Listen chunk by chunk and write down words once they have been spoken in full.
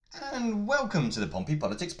and welcome to the Pompey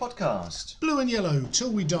Politics Podcast. Blue and yellow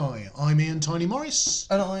till we die. I'm Ian Tiny Morris.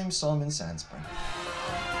 And I'm Simon Sansbury.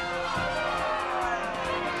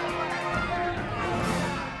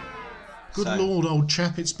 Good Lord, old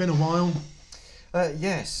chap, it's been a while.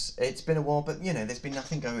 Yes, it's been a while, but there's been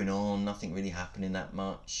nothing going on, nothing really happening that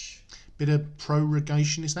much. Bit of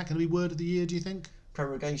prorogation, is that going to be word of the year, do you think?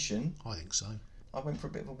 Prorogation? I think so. I went for a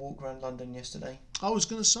bit of a walk around London yesterday. I was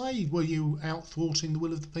going to say, were you out thwarting the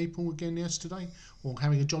will of the people again yesterday? Or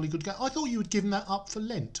having a jolly good go? I thought you had given that up for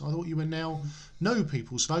Lent. I thought you were now no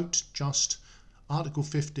people's vote, just Article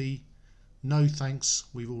 50, no thanks,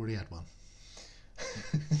 we've already had one.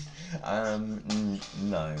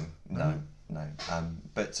 No.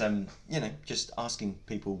 But just asking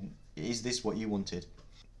people, is this what you wanted?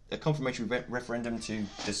 A confirmatory referendum to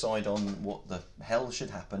decide on what the hell should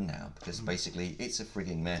happen now, because basically it's a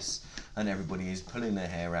frigging mess and everybody is pulling their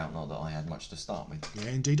hair out. Not that I had much to start with.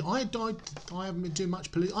 Yeah, indeed. I haven't been doing much.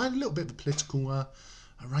 I had a little bit of a political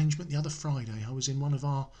arrangement the other Friday. I was in one of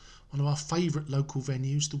our favourite local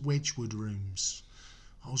venues, the Wedgwood Rooms.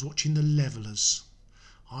 I was watching the Levellers.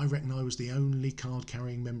 I reckon I was the only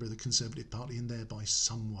card-carrying member of the Conservative Party in there by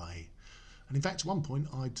some way. And in fact, at one point,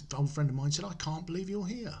 an old friend of mine said, "I can't believe you're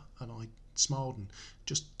here." And I smiled and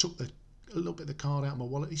just took a little bit of the card out of my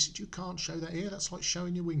wallet. He said, "You can't show that here. That's like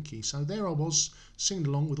showing your winky." So there I was, singing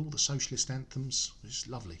along with all the socialist anthems. It's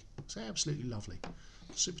lovely. It's absolutely lovely.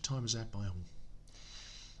 Super time was had by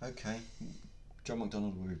all. Okay. John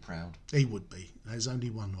McDonnell will be proud. He would be. There's only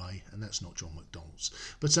one way, and that's not John McDonnell's.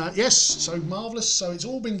 But yes, so marvellous. So it's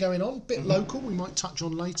all been going on. Bit local, we might touch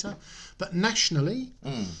on later. But nationally,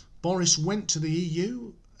 Boris went to the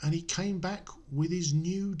EU and he came back with his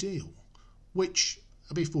New Deal, which,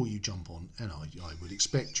 before you jump on, and I would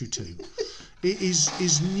expect you to, it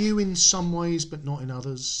is new in some ways but not in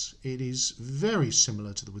others. It is very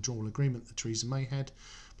similar to the withdrawal agreement that Theresa May had.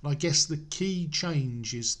 But I guess the key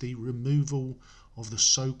change is the removal of the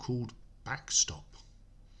so-called backstop.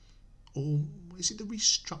 Or is it the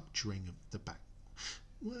restructuring of the back?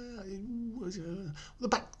 Well,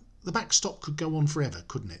 the backstop could go on forever,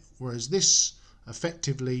 couldn't it? Whereas this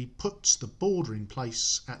effectively puts the border in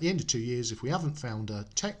place at the end of 2 years. If we haven't found a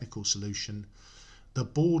technical solution, the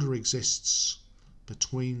border exists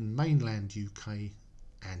between mainland UK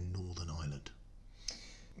and Northern Ireland.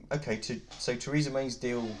 Okay, so Theresa May's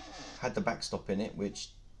deal had the backstop in it, which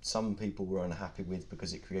some people were unhappy with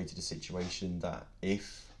because it created a situation that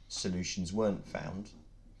if solutions weren't found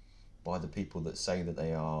by the people that say that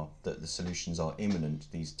the solutions are imminent,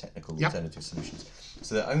 these technical alternative solutions,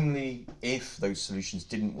 so that only if those solutions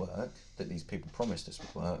didn't work, that these people promised us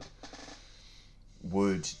would work,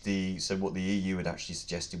 so what the EU had actually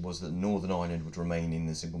suggested was that Northern Ireland would remain in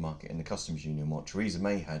the single market and the customs union. What Theresa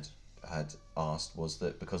May had asked was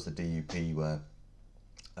that because the DUP were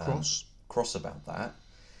cross about that,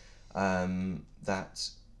 that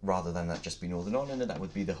rather than that just be Northern Ireland, that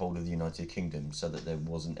would be the whole of the United Kingdom, so that there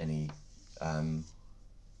wasn't any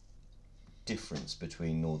difference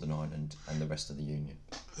between Northern Ireland and the rest of the Union.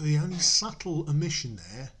 The only subtle omission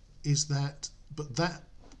there is that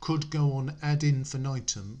could go on ad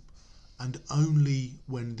infinitum, and only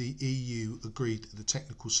when the EU agreed that the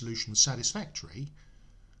technical solution was satisfactory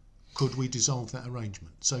could we dissolve that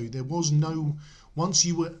arrangement. So there was no,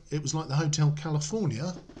 it was like the Hotel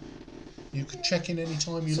California. You could check in any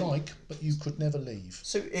time you like, but you could never leave.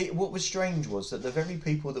 So what was strange was that the very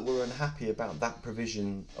people that were unhappy about that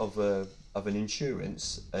provision of an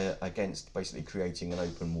insurance against basically creating an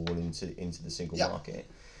open wall into the single market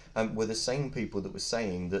were the same people that were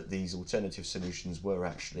saying that these alternative solutions were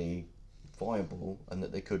actually viable and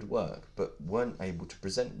that they could work, but weren't able to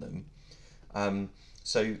present them.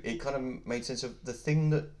 So it kind of made sense of the thing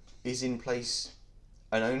that is in place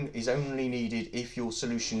and is only needed if your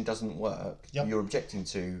solution doesn't work, you're objecting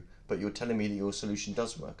to, but you're telling me that your solution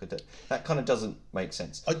does work. That kind of doesn't make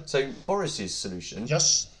sense. So Boris's solution...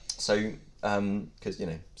 Yes. So, because,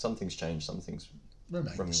 some things change, some things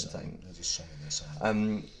remain the same. There's a song in there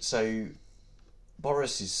somewhere. So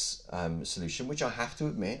Boris's solution, which I have to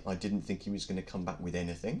admit, I didn't think he was going to come back with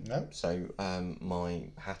anything. No. So my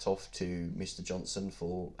hat off to Mr. Johnson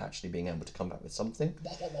for actually being able to come back with something.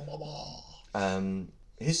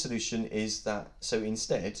 His solution is that, so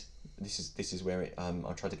instead, this is where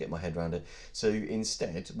I try to get my head around it. So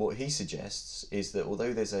instead, what he suggests is that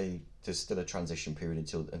although there's still a transition period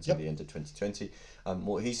until the end of 2020,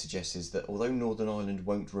 what he suggests is that although Northern Ireland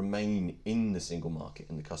won't remain in the single market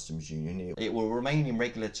and the customs union, it will remain in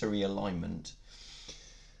regulatory alignment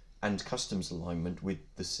and customs alignment with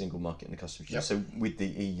the single market and the customs union, Yep. so with the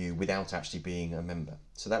EU without actually being a member.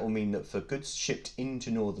 So that will mean that for goods shipped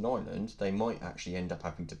into Northern Ireland, they might actually end up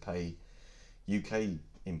having to pay UK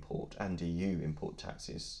import and EU import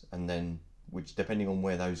taxes, and then, which depending on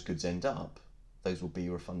where those goods end up, those will be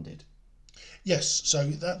refunded. Yes, so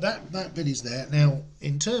that bit is there. Now,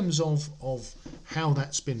 in terms of how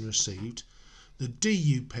that's been received, the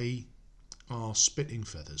DUP are spitting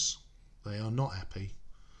feathers. They are not happy.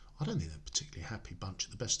 I don't think they're a particularly happy bunch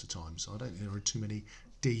at the best of times. I don't think there are too many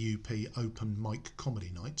DUP open mic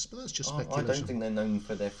comedy nights, but that's just speculation. I don't think they're known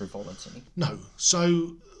for their frivolity. No,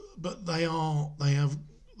 so, but they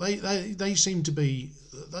seem to be,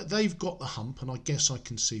 they've got the hump, and I guess I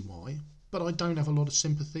can see why. But I don't have a lot of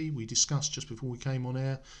sympathy. We discussed just before we came on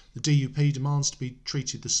air, the DUP demands to be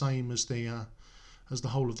treated the same as the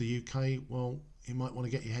whole of the UK. Well, you might want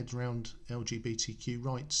to get your head around LGBTQ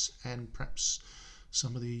rights and perhaps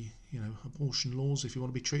some of the abortion laws if you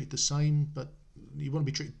want to be treated the same, but you want to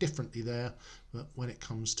be treated differently there. But when it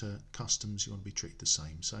comes to customs, you want to be treated the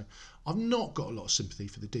same. So I've not got a lot of sympathy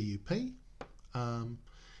for the DUP.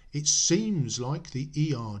 It seems like the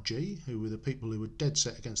ERG, who were the people who were dead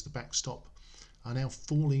set against the backstop, are now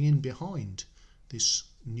falling in behind this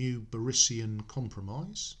new Borisian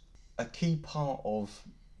compromise. A key part of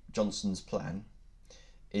Johnson's plan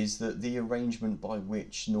is that the arrangement by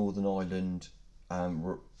which Northern Ireland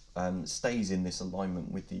stays in this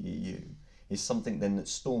alignment with the EU is something then that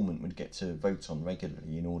Stormont would get to vote on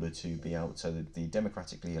regularly in order to be able, so that the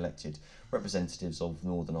democratically elected representatives of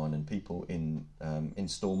Northern Ireland people in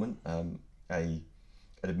Stormont, an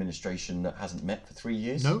administration that hasn't met for 3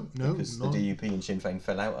 years. No, because the DUP and Sinn Féin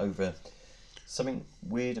fell out over something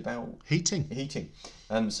weird about heating.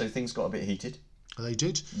 So things got a bit heated. They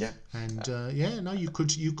did. Yeah. And you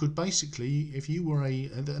could basically, if you were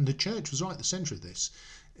and the church was right at the centre of this.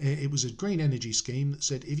 It was a green energy scheme that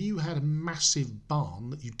said if you had a massive barn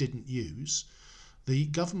that you didn't use, the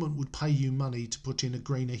government would pay you money to put in a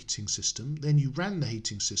green heating system. Then you ran the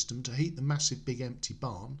heating system to heat the massive big empty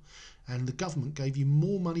barn, and the government gave you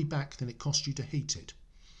more money back than it cost you to heat it.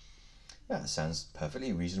 That sounds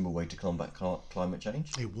perfectly reasonable way to combat climate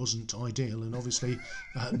change. It wasn't ideal, and obviously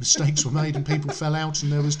mistakes were made and people fell out and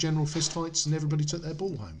there was general fistfights and everybody took their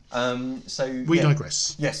ball home. We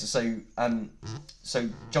digress. Yes, so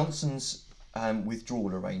Johnson's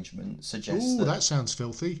withdrawal arrangement suggests that sounds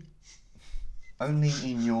filthy. Only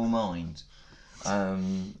in your mind.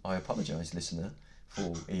 I apologise, listener,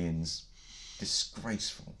 for Ian's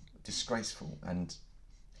disgraceful, and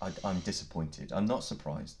I'm disappointed. I'm not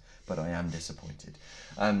surprised, but I am disappointed.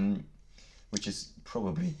 Which is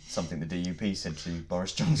probably something the DUP said to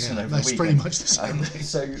Boris Johnson over the weekend. That's pretty much the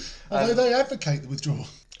same. Although they advocate the withdrawal.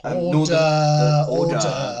 Order.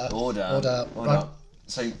 Right.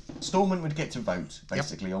 So Stormont would get to vote,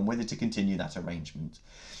 basically, on whether to continue that arrangement.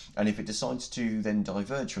 And if it decides to then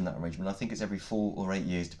diverge from that arrangement, I think it's every 4 or 8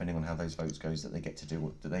 years, depending on how those votes goes, that they get to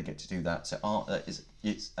do that. So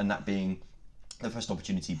that being the first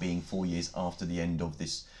opportunity being 4 years after the end of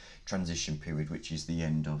this transition period, which is the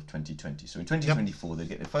end of 2020. So in 2024, they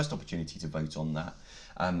get their first opportunity to vote on that.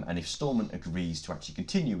 And if Stormont agrees to actually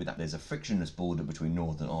continue with that, there's a frictionless border between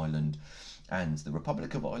Northern Ireland and the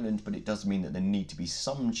Republic of Ireland, but it does mean that there need to be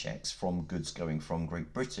some checks from goods going from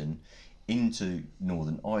Great Britain into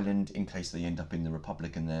Northern Ireland in case they end up in the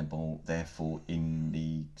Republic and therefore in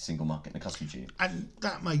the single market and the customs union. And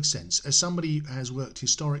that makes sense. As somebody who has worked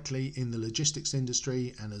historically in the logistics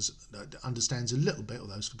industry and understands a little bit,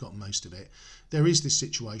 although has forgotten most of it, there is this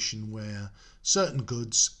situation where certain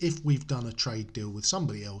goods, if we've done a trade deal with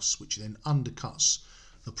somebody else, which then undercuts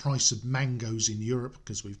the price of mangoes in Europe,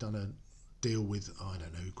 because we've done a deal with, I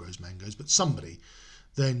don't know who grows mangoes, but somebody,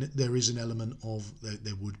 then there is an element of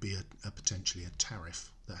there would be a potentially a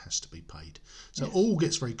tariff that has to be paid. So it all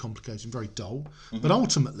gets very complicated and very dull. Mm-hmm. But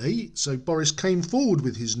ultimately, so Boris came forward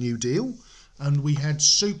with his new deal, and we had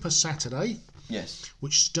Super Saturday,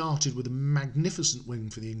 which started with a magnificent win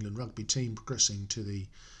for the England rugby team, progressing to the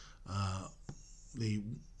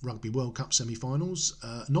Rugby World Cup semi-finals.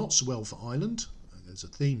 Not so well for Ireland. There's a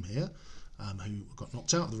theme here. Who got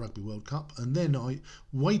knocked out of the Rugby World Cup, and then I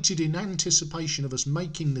waited in anticipation of us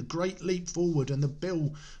making the great leap forward and the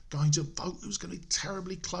bill going to vote. It was going to be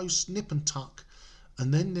terribly close, nip and tuck,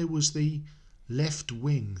 and then there was the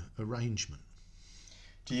left-wing arrangement.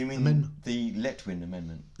 Do you mean the Letwin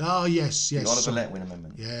amendment? Ah, yes. The Oliver Letwin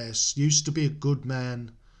amendment. Yes, used to be a good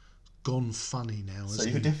man, gone funny now. So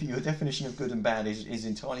your definition of good and bad is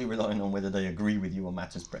entirely relying on whether they agree with you on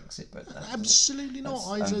matters Brexit. But absolutely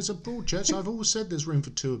not. As a broad church, I've always said there's room for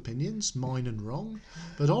two opinions, mine and wrong.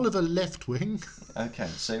 But Oliver Leftwing. Okay,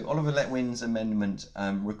 so Oliver Leftwing's amendment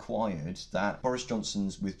required that Boris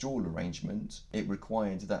Johnson's withdrawal arrangement. It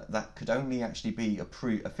required that could only actually be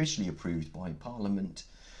officially approved by Parliament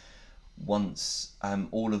once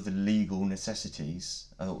all of the legal necessities,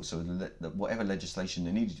 whatever legislation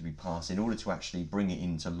that needed to be passed in order to actually bring it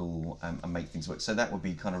into law and make things work. So that would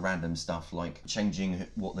be kind of random stuff like changing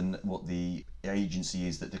what the agency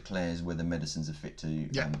is that declares whether medicines are fit to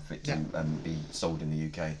be sold in the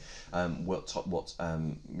UK.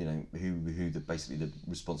 Who basically the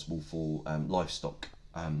responsible for livestock.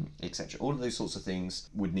 Etc. All of those sorts of things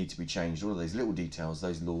would need to be changed. All of those little details,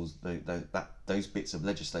 those laws, those bits of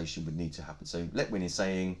legislation would need to happen. So Letwin is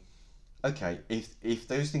saying, okay, if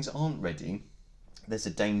those things aren't ready, there's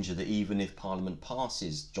a danger that even if Parliament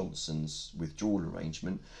passes Johnson's withdrawal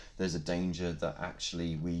arrangement, there's a danger that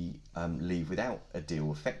actually we leave without a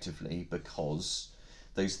deal effectively because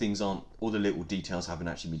those things aren't, all the little details haven't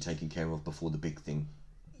actually been taken care of before the big thing.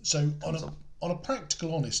 So on a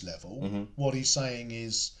practical, honest level, what he's saying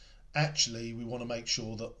is actually we want to make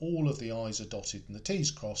sure that all of the I's are dotted and the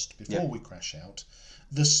T's crossed before we crash out.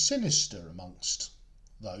 The sinister amongst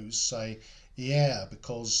those say,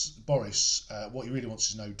 because Boris, what he really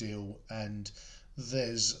wants is no deal, and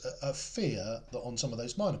there's a fear that on some of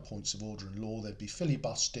those minor points of order and law there'd be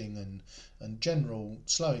filibustering and general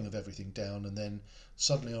slowing of everything down, and then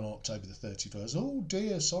suddenly on October the 31st, oh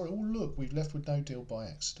dear, sorry, oh look, we've left with no deal by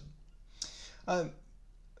accident.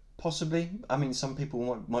 Possibly. I mean, some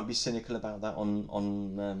people might be cynical about that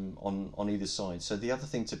on either side. So the other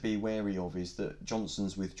thing to be wary of is that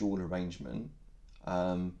Johnson's withdrawal arrangement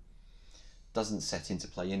doesn't set into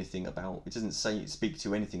play anything about. It doesn't speak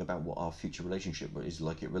to anything about what our future relationship is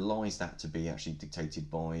like. It relies that to be actually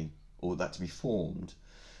dictated by, or that to be formed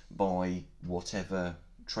by whatever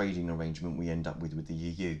trading arrangement we end up with the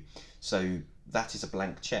EU. So that is a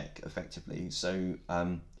blank check, effectively. So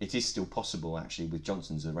it is still possible, actually, with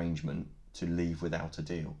Johnson's arrangement to leave without a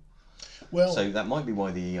deal. Well, so that might be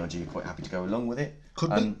why the ERG are quite happy to go along with it.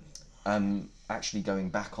 Could be. Actually going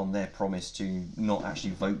back on their promise to not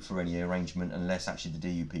actually vote for any arrangement unless actually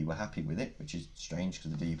the DUP were happy with it, which is strange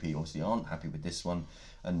because the DUP obviously aren't happy with this one,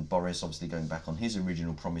 and Boris obviously going back on his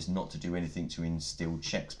original promise not to do anything to instill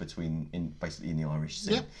checks basically in the Irish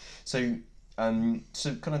Sea. Yeah. So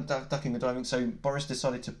kind of ducking and diving. So Boris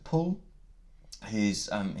decided to pull his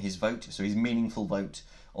vote, so his meaningful vote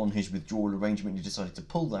on his withdrawal arrangement. He decided to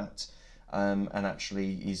pull that. And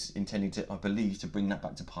actually is intending to, I believe, to bring that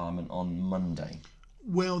back to Parliament on Monday.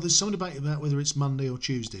 Well, there's some debate about whether it's Monday or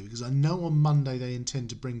Tuesday, because I know on Monday they intend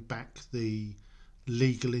to bring back the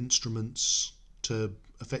legal instruments to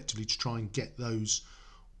effectively to try and get those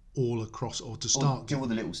all across, or to start... Deal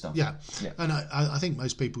with the little stuff. Yeah. And I think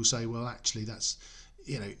most people say, well, actually, that's...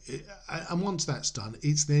 and once that's done,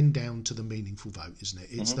 it's then down to the meaningful vote, isn't it?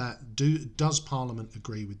 It's that, does Parliament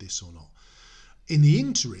agree with this or not? In the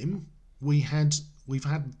interim... We've had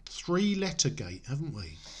 3 Lettergate, haven't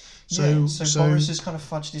we? So Boris has kind of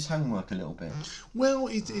fudged his homework a little bit. Well,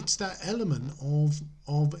 it's that element of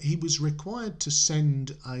he was required to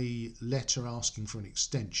send a letter asking for an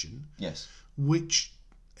extension. Yes. Which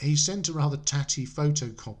he sent a rather tatty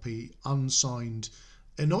photocopy, unsigned,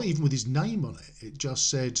 and not even with his name on it. It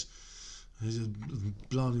just said, legal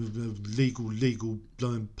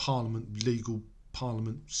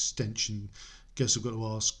Parliament extension. Guess I've got to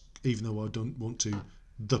ask, even though I don't want to,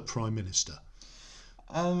 the Prime Minister.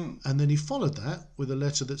 And then he followed that with a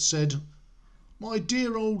letter that said, my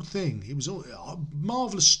dear old thing, it was a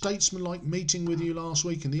marvellous statesman-like meeting with you last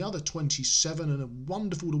week and the other 27, and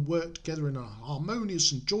wonderful to work together in a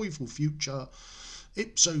harmonious and joyful future.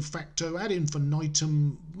 Ipso facto, ad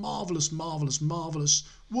infinitum, marvellous, marvellous, marvellous.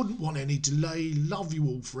 Wouldn't want any delay, love you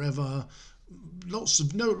all forever. Lot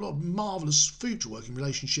of marvellous future working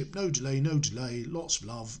relationship, no delay, lots of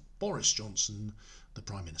love. Boris Johnson, the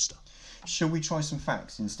Prime Minister. Shall we try some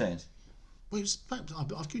facts instead? Well,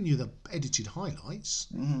 I've given you the edited highlights.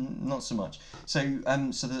 Not so much. So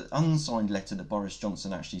the unsigned letter that Boris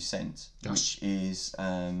Johnson actually sent, which is...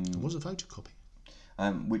 it was a photocopy.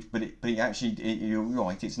 You're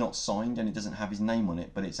right, it's not signed and it doesn't have his name on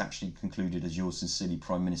it, but it's actually concluded as yours sincerely,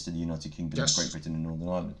 Prime Minister of the United Kingdom, Great Britain and Northern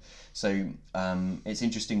Ireland. So it's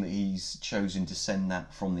interesting that he's chosen to send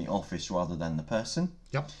that from the office rather than the person.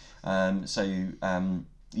 Yep.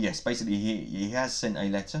 Yes, basically he has sent a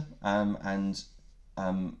letter, and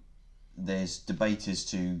there's debate as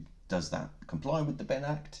to does that comply with the Benn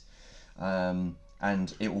Act,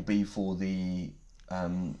 and it will be for the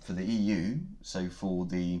EU, so for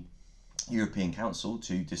the European Council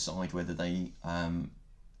to decide whether they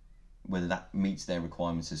whether that meets their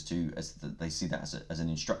requirements as they see that as an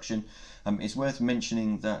instruction. It's worth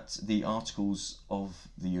mentioning that the Articles of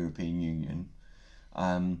the European Union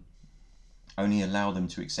only allow them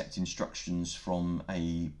to accept instructions from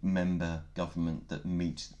a member government that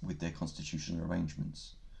meet with their constitutional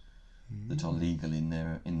arrangements that are legal in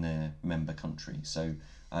their member country. So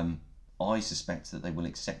I suspect that they will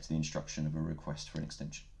accept the instruction of a request for an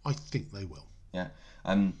extension. I think they will. Yeah.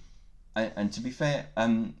 And to be fair,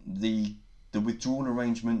 the withdrawal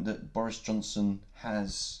arrangement that Boris Johnson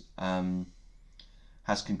has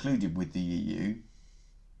concluded with the EU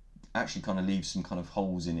actually kind of leaves some kind of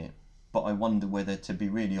holes in it. But I wonder whether, to be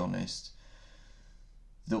really honest,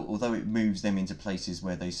 that although it moves them into places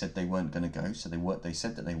where they said they weren't going to go, so they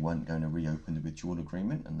said that they weren't going to reopen the withdrawal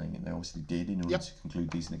agreement, and they obviously did in order to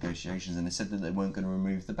conclude these negotiations, and they said that they weren't going to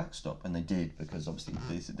remove the backstop, and they did, because obviously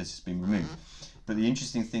this has been removed. But the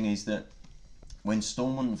interesting thing is that when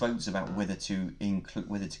Stormont votes about whether to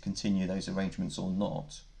continue those arrangements or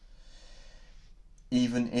not,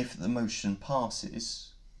 even if the motion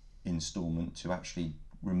passes in Stormont to actually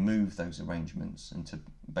remove those arrangements and to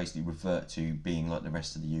basically revert to being like the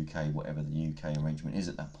rest of the UK, whatever the UK arrangement is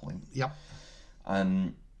at that point. Yep.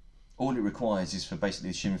 All it requires is for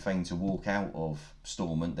basically Sinn Féin to walk out of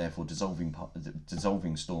Stormont, therefore dissolving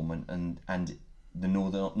Stormont, and the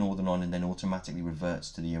Northern Ireland then automatically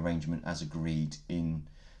reverts to the arrangement as agreed in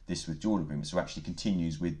this withdrawal agreement. So actually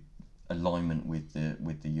continues with alignment with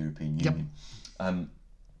the European Union.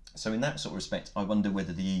 So in that sort of respect, I wonder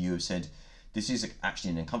whether the EU have said, this is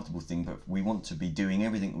actually an uncomfortable thing, but we want to be doing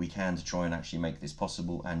everything we can to try and actually make this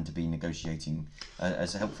possible and to be negotiating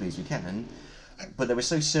as helpfully as we can. But they were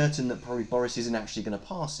so certain that probably Boris isn't actually going to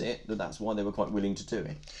pass it that's why they were quite willing to do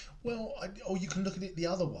it. Well, or you can look at it the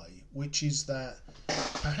other way, which is that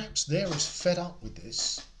perhaps they're as fed up with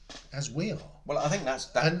this as we are. Well, I think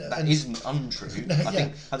that isn't untrue. I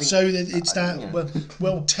think so it's that. Yeah.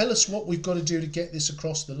 Well, tell us what we've got to do to get this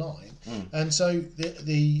across the line. And so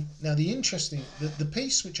the interesting the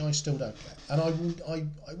piece which I still don't get, and I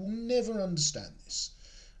will never understand this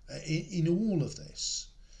in all of this,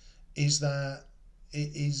 is that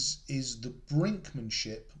it is the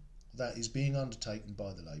brinkmanship that is being undertaken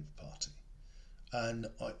by the Labour Party, and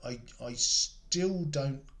I still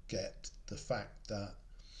don't get the fact that.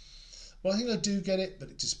 Well, I think I do get it, but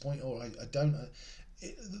it's disappointing. Or I don't.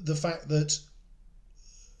 The fact that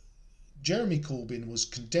Jeremy Corbyn was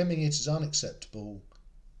condemning it as unacceptable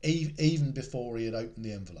even before he had opened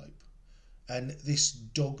the envelope, and this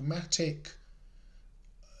dogmatic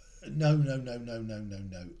no,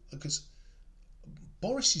 because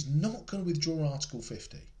Boris is not going to withdraw Article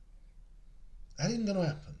 50. That isn't going to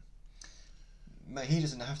happen. But he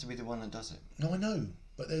doesn't have to be the one that does it. No, I know,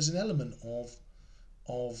 but there's an element of.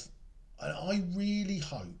 I really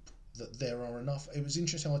hope that there are enough. It was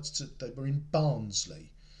interesting. They were in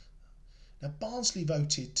Barnsley. Now Barnsley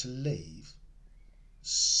voted to leave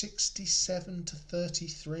 67 to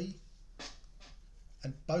 33,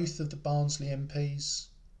 and both of the Barnsley MPs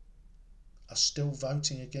are still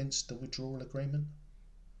voting against the withdrawal agreement.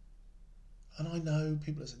 And I know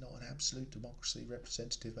people have said, not an absolute democracy,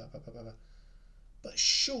 representative, blah, blah, blah, blah, blah. But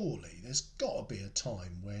surely there's got to be a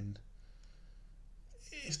time when,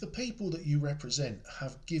 if the people that you represent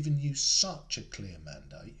have given you such a clear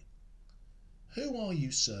mandate, who are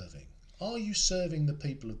you serving? Are you serving the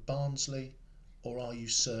people of Barnsley, or are you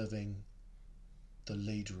serving the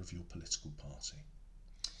leader of your political party?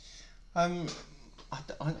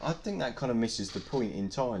 I think that kind of misses the point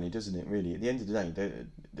entirely, doesn't it? Really, at the end of the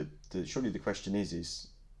day, surely the question is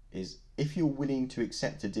if you're willing to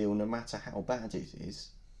accept a deal, no matter how bad it is,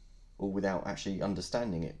 or without actually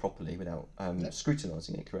understanding it properly, without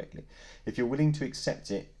scrutinising it correctly, if you're willing to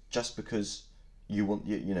accept it just because you want,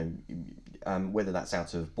 whether that's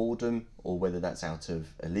out of boredom or whether that's out of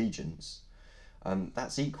allegiance,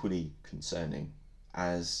 that's equally concerning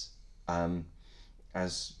as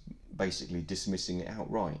basically dismissing it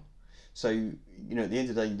outright. So, at the end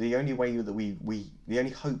of the day, the only way that the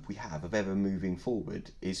only hope we have of ever moving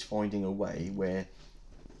forward is finding a way where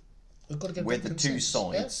the two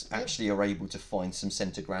sides actually are able to find some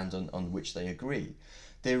centre ground on which they agree.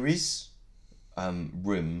 There is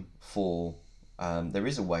room for, there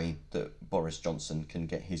is a way that Boris Johnson can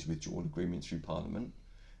get his withdrawal agreement through Parliament,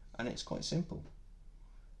 and it's quite simple.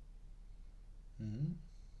 Mm-hmm.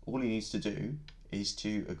 All he needs to do is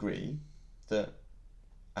to agree that,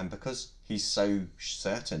 and because he's so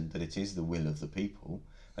certain that it is the will of the people,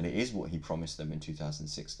 and it is what he promised them in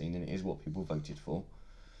 2016, and it is what people voted for,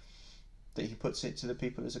 that he puts it to the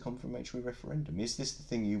people as a confirmatory referendum. Is this the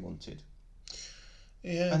thing you wanted?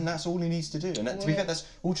 Yeah. And that's all he needs to do. And to be fair, that's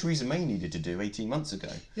all Theresa May needed to do 18 months ago.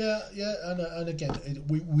 Yeah, and again,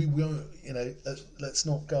 we won't, let's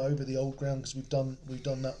not go over the old ground, because we've done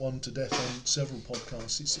that one to death on several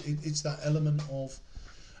podcasts. It's that element of,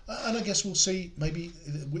 and I guess we'll see. Maybe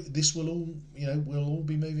this will all, we'll all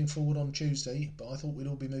be moving forward on Tuesday, but I thought we'd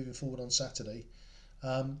all be moving forward on Saturday.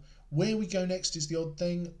 Where we go next is the odd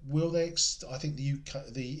thing. Will they? I think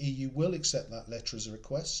the EU will accept that letter as a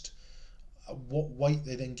request. What weight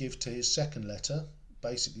they then give to his second letter,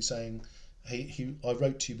 basically saying, I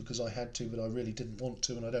wrote to you because I had to, but I really didn't want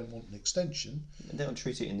to, and I don't want an extension. And they'll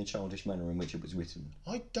treat it in the childish manner in which it was written.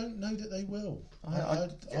 I don't know that they will.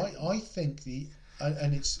 I think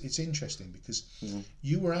and it's interesting because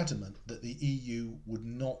you were adamant that the EU would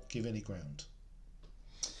not give any ground.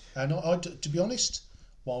 And to be honest,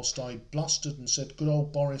 whilst I blustered and said, good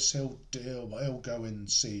old Boris, he'll go and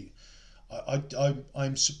see,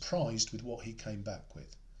 I'm surprised with what he came back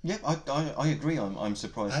with. Yeah, I agree. I'm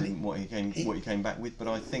surprised in what he came back with, but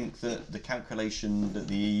I think that the calculation that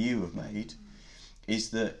the EU have made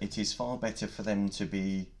is that it is far better for them to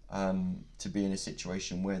be in a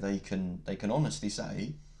situation where they can honestly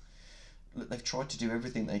say, look, they've tried to do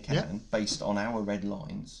everything they can based on our red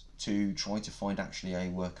lines to try to find actually a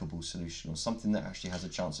workable solution or something that actually has a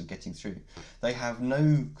chance of getting through. They have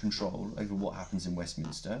no control over what happens in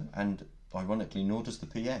Westminster, and ironically, nor does the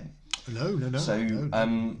PM. No. So,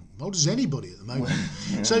 nor does anybody at the moment.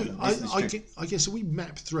 So I guess we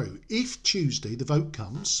map through. If Tuesday the vote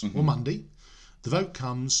comes, or Monday, the vote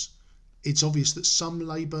comes, it's obvious that some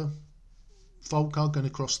Labour folk are going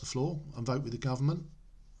to cross the floor and vote with the government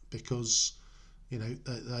because,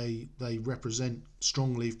 they represent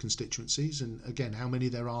strong Leave constituencies. And again, how many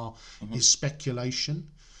there are is speculation.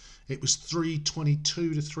 It was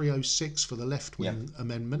 322 to 306 for the left-wing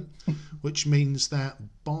amendment, which means that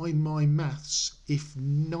by my maths, if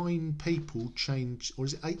 9 people change, or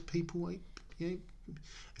is it 8 people?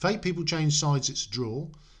 If 8 people change sides, it's a draw.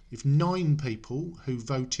 If 9 people who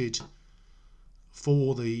voted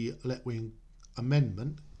for the left-wing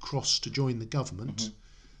amendment cross to join the government,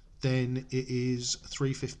 then it is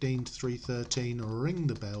 315 to 313, ring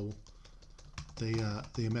the bell, the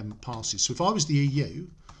amendment passes. So if I was the EU,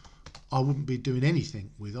 I wouldn't be doing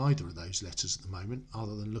anything with either of those letters at the moment,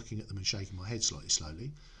 other than looking at them and shaking my head slightly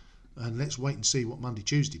slowly. And let's wait and see what Monday,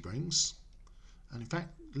 Tuesday brings. And in fact,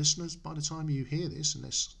 listeners, by the time you hear this,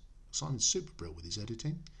 unless Simon's super brilliant with his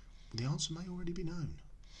editing, the answer may already be known.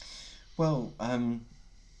 Well, I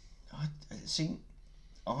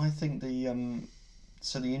think the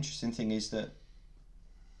interesting thing is that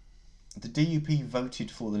the DUP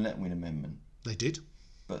voted for the Letwin Amendment. They did.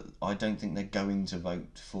 But I don't think they're going to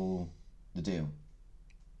vote for the deal.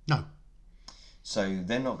 No. So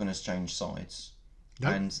they're not going to change sides. No.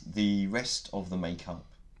 And the rest of the makeup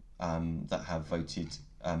that have voted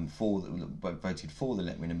for the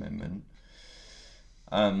Letwin Amendment,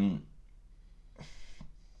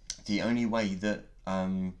 the only way that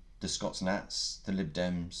the Scots Nats, the Lib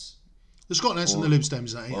Dems, the Scots Nats and the Lib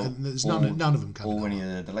Dems, there's none of them coming. Or any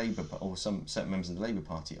of the Labour, or some certain members of the Labour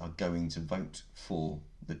Party are going to vote for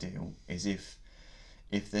the deal is if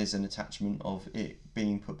there's an attachment of it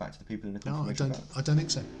being put back to the people in the confirmation ballot. I don't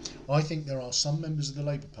think so. I think there are some members of the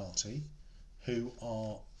Labour Party who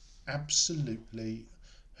are at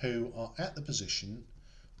the position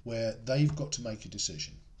where they've got to make a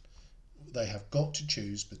decision. They have got to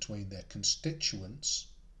choose between their constituents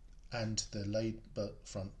and the Labour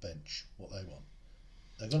front bench, what they want.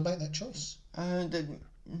 They've got to make that choice.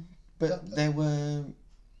 There were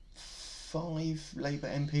 5 Labour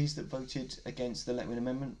MPs that voted against the Letwin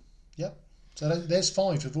Amendment. Yep. So there's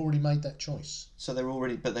 5 who've already made that choice. So they've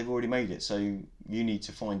already made it. So you need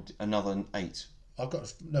to find another 8. We've got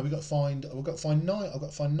to find 9. I've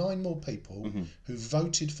got to find 9 more people who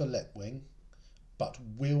voted for Letwin, but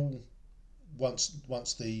will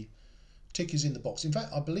once the tick is in the box. In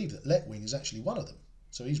fact, I believe that Letwin is actually one of them.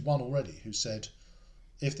 So he's one already who said,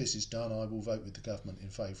 if this is done, I will vote with the government in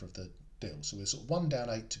favour of the deal. So we're sort of 1 down,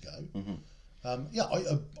 8 to go.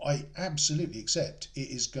 I absolutely accept it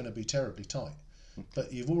is going to be terribly tight,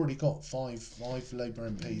 but you've already got five Labour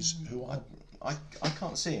MPs who are. I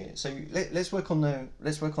can't see it. So let's work on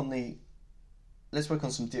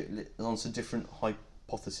some different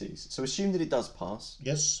hypotheses. So assume that it does pass.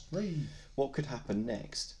 Yes. What could happen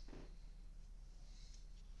next?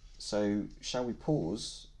 So shall we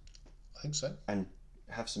pause? I think so. And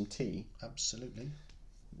have some tea. Absolutely.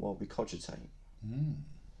 While we cogitate.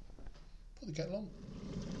 Put the kettle on.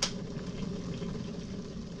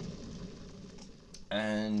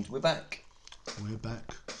 And we're back. We're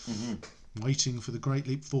back. Waiting for the great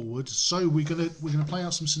leap forward. So we're gonna play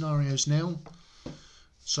out some scenarios now.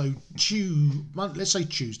 So let's say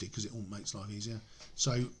Tuesday, because it all makes life easier.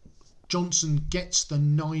 So Johnson gets the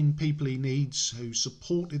 9 people he needs who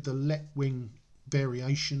supported the left-wing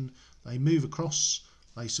variation. They move across.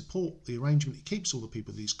 They support the arrangement. He keeps all the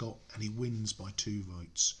people that he's got, and he wins by 2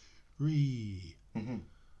 votes. You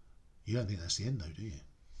don't think that's the end, though, do you?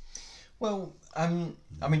 Well, I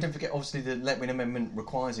mean, don't forget, obviously, the Letwin Amendment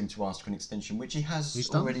requires him to ask for an extension, which he has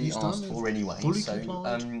already asked for anyway. Fully so, complied.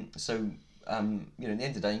 at the end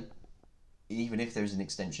of the day, even if there is an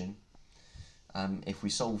extension, if we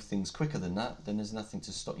solve things quicker than that, then there's nothing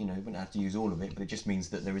to stop. We wouldn't have to use all of it, but it just means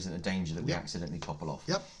that there isn't a danger that we accidentally topple off.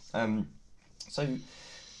 Yep.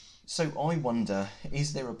 So I wonder,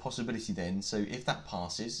 is there a possibility then? So if that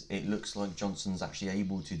passes, it looks like Johnson's actually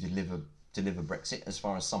able to deliver Brexit as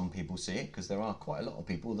far as some people see it, because there are quite a lot of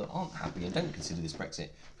people that aren't happy and don't consider this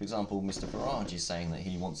Brexit. For example, Mr Farage is saying that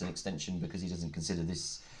he wants an extension because he doesn't consider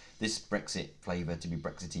this Brexit flavour to be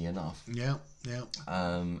Brexity enough. Yeah.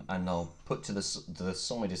 And I'll put to the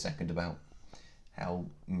side a second about how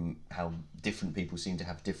different people seem to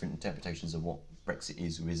have different interpretations of what Brexit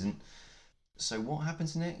is or isn't. So what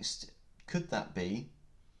happens next? Could that be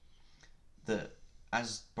that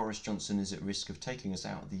as Boris Johnson is at risk of taking us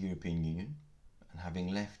out of the European Union and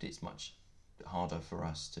having left, it's much harder for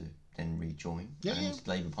us to then rejoin, and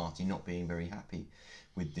Labour Party not being very happy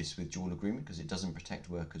with this withdrawal agreement because it doesn't protect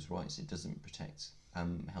workers' rights, it doesn't protect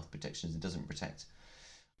health protections, it doesn't protect.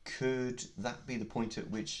 Could that be the point at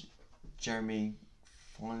which Jeremy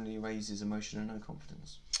finally raises a motion of no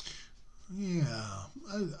confidence? Yeah.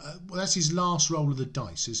 Well, that's his last roll of the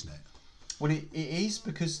dice, isn't it? Well, it is,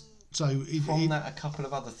 because from that a couple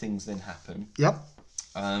of other things then happen. Yep.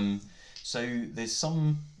 So there's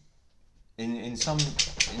some in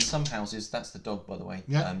some houses, that's the dog, by the way,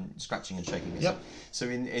 scratching and shaking itself. Yep. So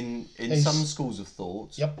in some schools of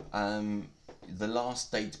thought, the last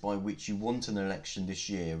date by which you want an election this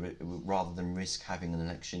year, rather than risk having an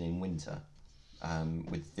election in winter,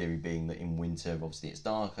 with theory being that in winter, obviously it's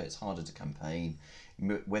darker, it's harder to campaign,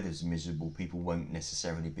 weather's miserable, people won't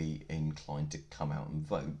necessarily be inclined to come out and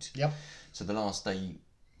vote. Yep. So the last day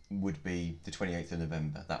would be the 28th of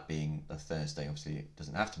November, that being a Thursday. Obviously it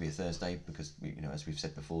doesn't have to be a Thursday because, as we've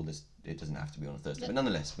said before, it doesn't have to be on a Thursday. But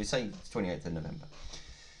nonetheless, we say it's 28th of November.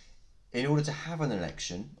 In order to have an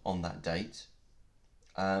election on that date,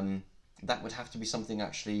 that would have to be something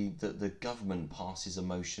actually that the government passes a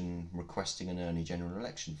motion requesting an early general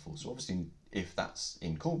election for. So obviously, if that's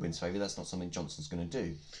in Corbyn's favour, that's not something Johnson's going to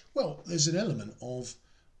do. Well, there's an element of,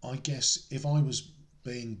 I guess, if I was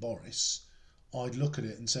being Boris, I'd look at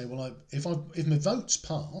it and say, well, if my vote's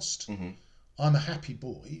passed, I'm a happy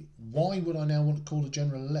boy. Why would I now want to call a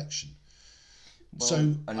general election? Well,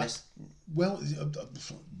 so unless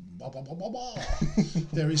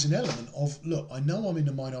there is an element of, look, I know I'm in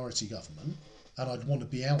a minority government and I'd want to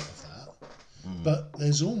be out of that, but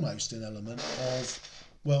there's almost an element of,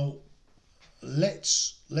 well,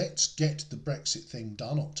 let's get the Brexit thing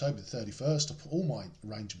done October 31st. I'll put all my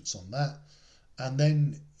arrangements on that, and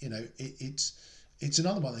then it's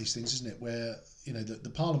another one of these things, isn't it, where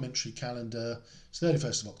the parliamentary calendar is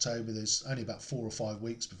 31st of October. There's only about 4 or 5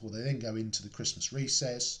 weeks before they then go into the Christmas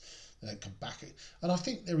recess. They don't come back, and I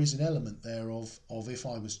think there is an element there of if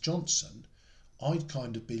I was Johnson, I'd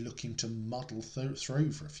kind of be looking to muddle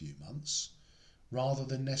through for a few months rather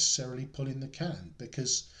than necessarily pulling the can,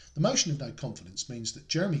 because the motion of no confidence means that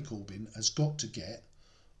Jeremy Corbyn has got to get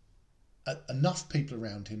enough people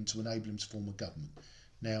around him to enable him to form a government.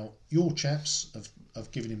 Now, your chaps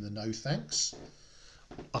have given him the no thanks.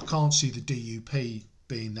 I can't see the DUP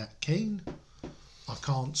being that keen. I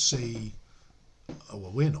can't see...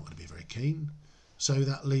 well, we're not going to be very keen. So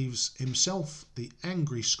that leaves himself, the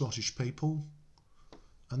angry Scottish people,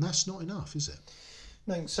 and that's not enough, is it?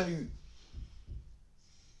 No, so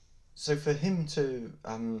for him to...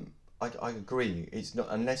 I agree. It's not,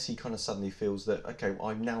 unless he kind of suddenly feels that, okay,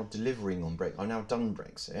 I'm now delivering on Brexit. I've now done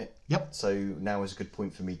Brexit. Yep. So now is a good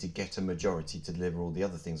point for me to get a majority to deliver all the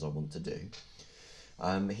other things I want to do.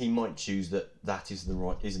 He might choose that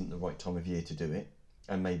isn't the right time of year to do it,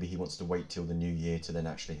 and maybe he wants to wait till the new year to then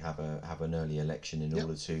actually have an early election in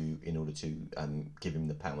order to give him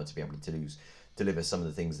the power to be able to deliver some of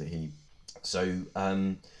the things that he. So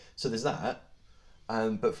there's that.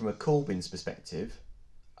 But from a Corbyn's perspective.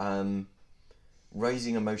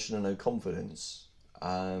 Raising a motion of no confidence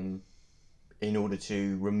in order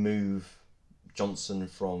to remove Johnson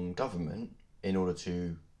from government, in order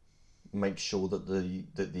to make sure that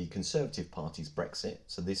the Conservative Party's Brexit,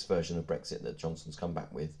 so this version of Brexit that Johnson's come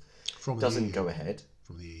back with, doesn't go ahead.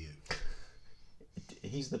 From the EU.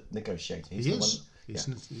 He's the negotiator. He's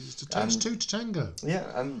it takes two to tango.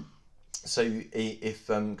 Yeah. So if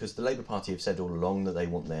because the Labour Party have said all along that they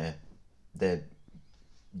want their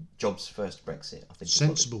jobs first Brexit, I think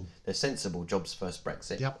sensible. They're sensible jobs first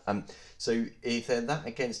Brexit. Yep. So if they're that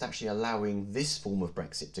against actually allowing this form of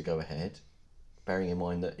Brexit to go ahead, bearing in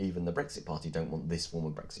mind that even the Brexit Party don't want this form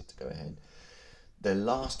of Brexit to go ahead, their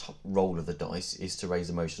last roll of the dice is to raise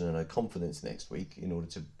a motion of no confidence next week in order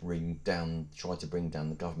to try to bring down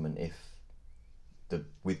the government if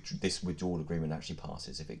this withdrawal agreement actually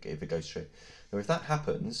passes, if it goes through. Now, if that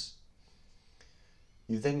happens,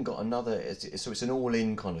 you've then got another. So it's an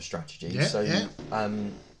all-in kind of strategy. Yeah, so yeah.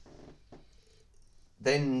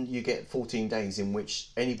 Then you get 14 days in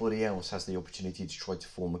which anybody else has the opportunity to try to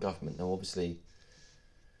form a government. Now, obviously,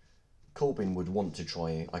 Corbyn would want to try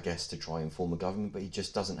and form a government, but he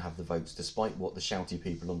just doesn't have the votes, despite what the shouty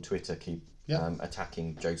people on Twitter keep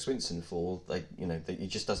attacking Joe Swinson for. He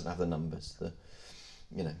just doesn't have the numbers.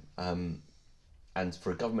 And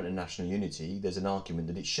for a government of national unity, there's an argument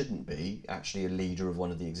that it shouldn't be actually a leader of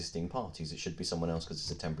one of the existing parties. It should be someone else because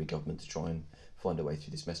it's a temporary government to try and find a way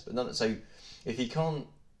through this mess. But so if we can't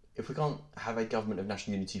have a government of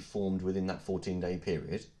national unity formed within that 14-day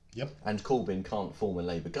period, and Corbyn can't form a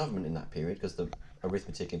Labour government in that period because the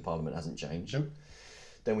arithmetic in Parliament hasn't changed,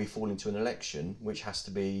 then we fall into an election which has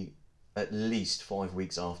to be at least 5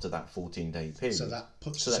 weeks after that 14-day period. So that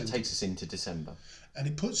takes us into December. And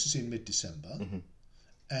it puts us in mid-December,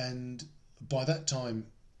 and by that time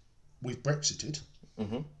we've Brexited.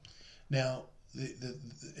 Now,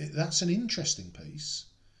 that's an interesting piece,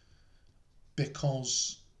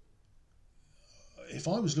 because if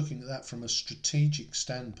I was looking at that from a strategic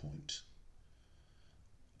standpoint,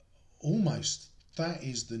 almost that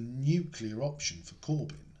is the nuclear option for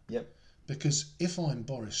Corbyn. Yep. Because if I'm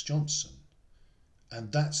Boris Johnson, and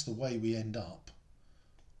that's the way we end up,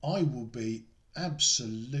 I will be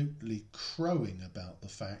absolutely crowing about the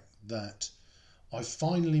fact that I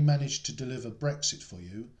finally managed to deliver Brexit for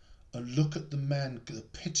you, and look at the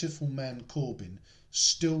pitiful man Corbyn,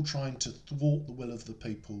 still trying to thwart the will of the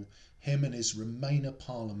people, him and his Remainer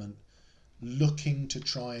Parliament, looking to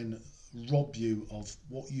try and rob you of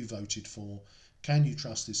what you voted for. Can you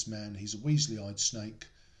trust this man? He's a Weasley-eyed snake.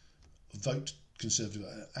 Vote Conservative.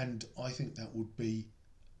 And I think that would be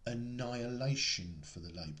annihilation for the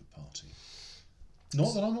Labour Party.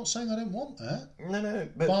 Not that I'm not saying I don't want that. No.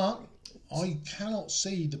 But I cannot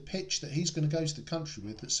see the pitch that he's going to go to the country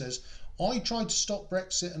with that says, I tried to stop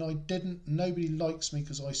Brexit and I didn't. Nobody likes me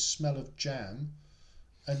because I smell of jam,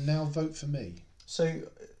 and now vote for me. So,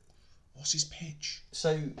 what's his pitch?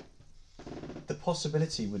 So, the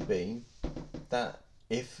possibility would be that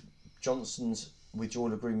if Johnson's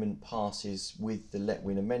withdrawal agreement passes with the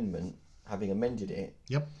Letwin Amendment, having amended it,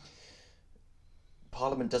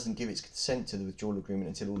 Parliament doesn't give its consent to the withdrawal agreement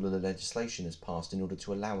until all of the legislation is passed in order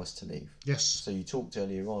to allow us to leave. Yes. So you talked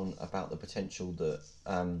earlier on about the potential that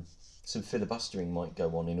some filibustering might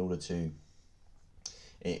go on in order to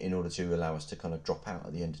allow us to kind of drop out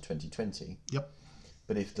at the end of 2020. Yep.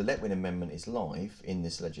 But if the Letwin Amendment is live in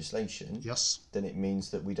this legislation, then it means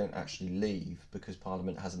that we don't actually leave because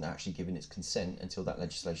Parliament hasn't actually given its consent until that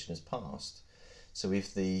legislation has passed. So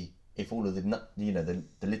if all of the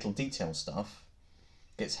little detail stuff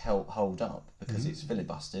gets held up because it's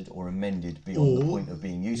filibustered or amended beyond the point of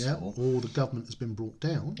being useful, or the government has been brought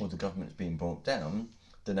down,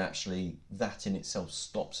 then actually that in itself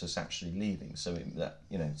stops us actually leaving. So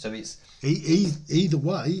it's either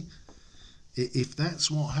way. If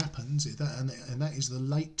that's what happens, and that is the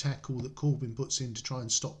late tackle that Corbyn puts in to try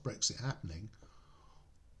and stop Brexit happening,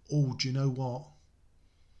 do you know what?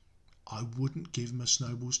 I wouldn't give him a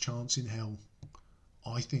snowball's chance in hell.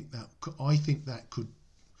 I think that could.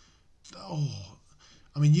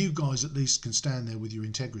 You guys at least can stand there with your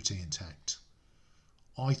integrity intact.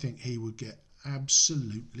 I think he would get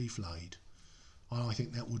absolutely flayed. I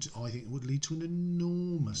think it would lead to an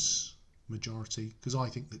enormous majority, because I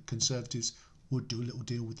think that Conservatives would do a little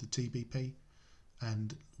deal with the TBP,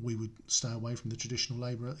 and we would stay away from the traditional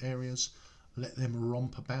Labour areas, let them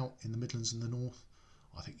romp about in the Midlands and the North.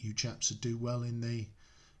 I think you chaps would do well in the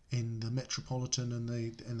Metropolitan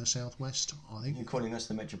and the Southwest. I think you're calling us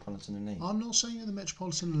the Metropolitan elite. I'm not saying you're the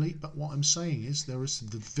Metropolitan elite, but what I'm saying is there are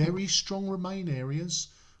the very strong Remain areas,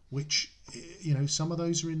 which some of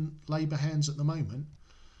those are in Labour hands at the moment,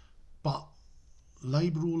 but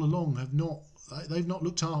Labour all along they've not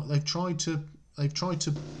looked after. They've tried to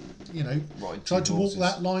walk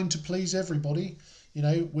that line to please everybody. You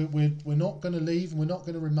know, we're not going to leave, and we're not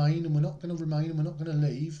going to remain, and we're not going to remain, and we're not going to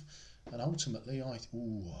leave. And ultimately, it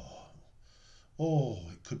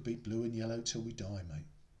could be blue and yellow till we die, mate.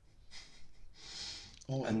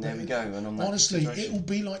 And there we go. And on that honestly, it will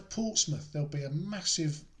be like Portsmouth. There'll be a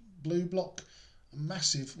massive blue block,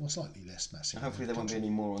 slightly less massive. Hopefully there won't be any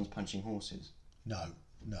morons punching horses. No,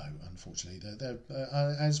 unfortunately. They're,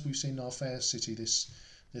 as we've seen in our fair city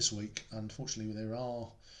this week, unfortunately there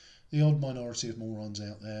are the odd minority of morons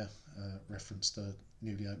out there. Reference the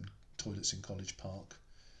newly opened toilets in College Park.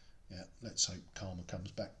 Yeah, let's hope karma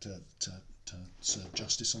comes back to serve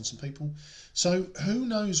justice on some people. So who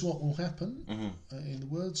knows what will happen? In the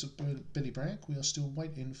words of Billy Bragg, we are still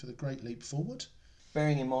waiting for the great leap forward.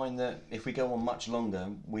 Bearing in mind that if we go on much longer,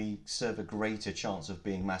 we serve a greater chance of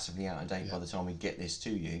being massively out of date by the time we get this to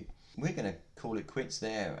you. We're going to call it quits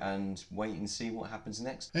there and wait and see what happens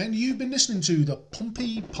next. And you've been listening to the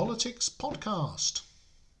Pompey Politics Podcast.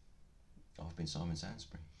 I've been Simon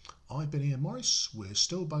Sansbury. I've been Ian Morris. We're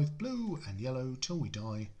still both blue and yellow till we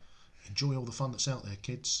die. Enjoy all the fun that's out there,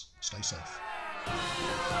 kids. Stay safe.